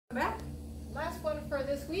Back. Last one for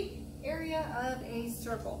this week, area of a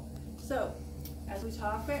circle. So, as we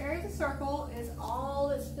talk about area of the circle, is all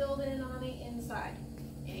that's filled in on the inside.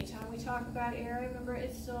 Anytime we talk about area, remember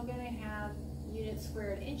it's still going to have units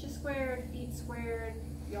squared, inches squared, feet squared,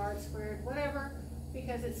 yards squared, whatever,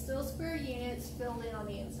 because it's still square units filled in on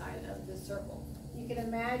the inside of the circle. You can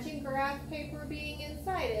imagine graph paper being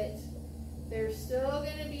inside it. There's still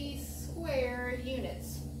going to be square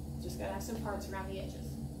units. Just got to have some parts around the edges.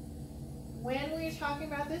 When we're talking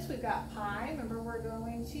about this, we've got pi. Remember, we're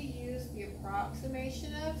going to use the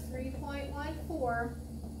approximation of 3.14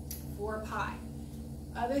 for pi.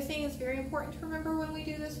 Other thing that's very important to remember when we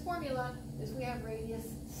do this formula is we have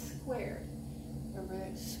radius squared. Remember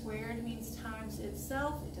that squared means times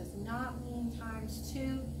itself. It does not mean times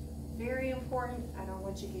 2. Very important. I don't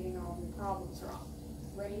want you getting all the problems wrong.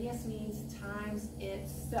 Radius means times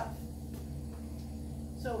itself.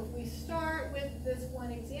 So if we start with this one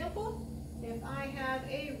example, if I have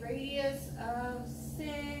a radius of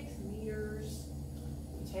 6 meters,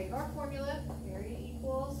 we take our formula, area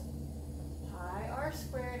equals pi r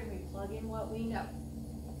squared, and we plug in what we know.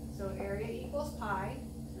 So area equals pi,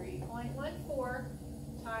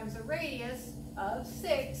 3.14, times a radius of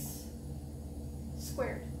 6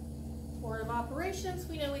 squared. Order of operations,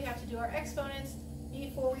 we know we have to do our exponents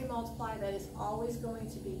before we multiply. That is always going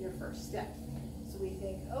to be your first step. So we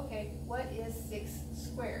think, okay, what is 6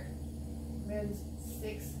 squared? Means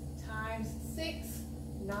 6 times 6,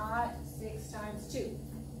 not 6 times 2.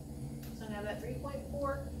 So now that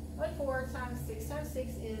 3.414 times 6 times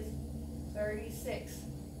 6 is 36.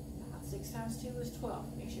 Not 6 times 2 is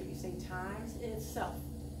 12. Make sure you say times itself.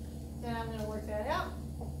 Then I'm going to work that out.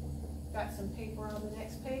 Got some paper on the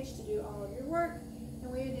next page to do all of your work.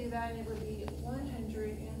 And we would do that, and it would be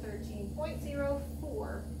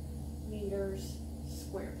 113.04 meters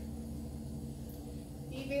squared.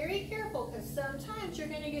 Be very careful, because sometimes you're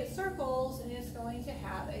going to get circles and it's going to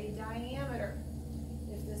have a diameter.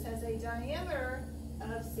 If this has a diameter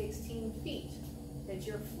of 16 feet, that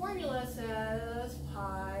your formula says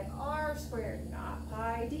pi r squared, not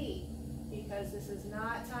pi d, because this is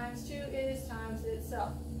not times 2, it is times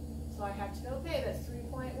itself. So I have to know, okay, that's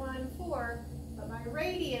 3.14, but my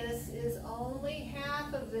radius is only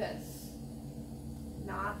half of this,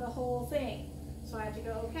 not the whole thing. So I have to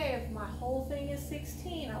go, okay, if my whole thing is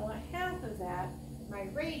 16, I want half of that. My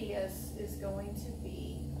radius is going to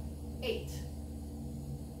be 8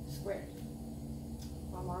 squared.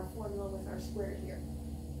 From our formula with our squared here.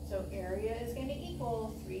 So area is going to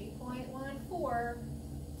equal 3.14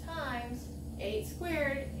 times 8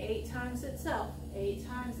 squared, 8 times itself. 8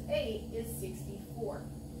 times 8 is 64.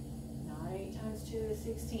 Not 8 times 2 is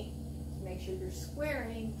 16. So make sure you're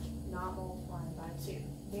squaring, not multiplying by 2.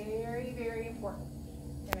 Very, very important.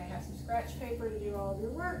 And I have some scratch paper to do all of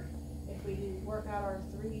your work. If we do work out our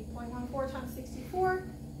 3.14 times 64,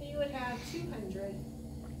 then you would have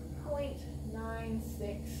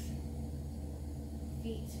 200.96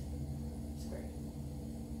 feet squared.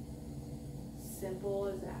 Simple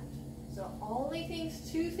as that. So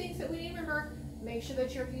two things that we need to remember, make sure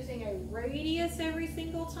that you're using a radius every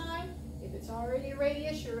single time. If it's already a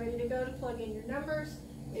radius, you're ready to go to plug in your numbers.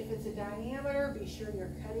 If it's a diameter, be sure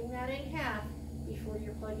you're cutting that in half before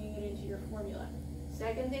you're plugging it into your formula.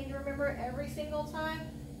 Second thing to remember every single time,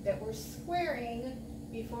 that we're squaring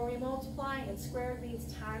before we multiply, and squared means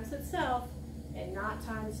times itself and not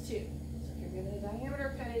times 2. So if you're given a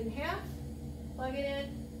diameter, cut it in half, plug it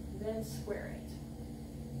in, then square it.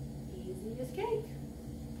 Easy as cake.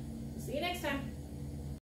 See you next time.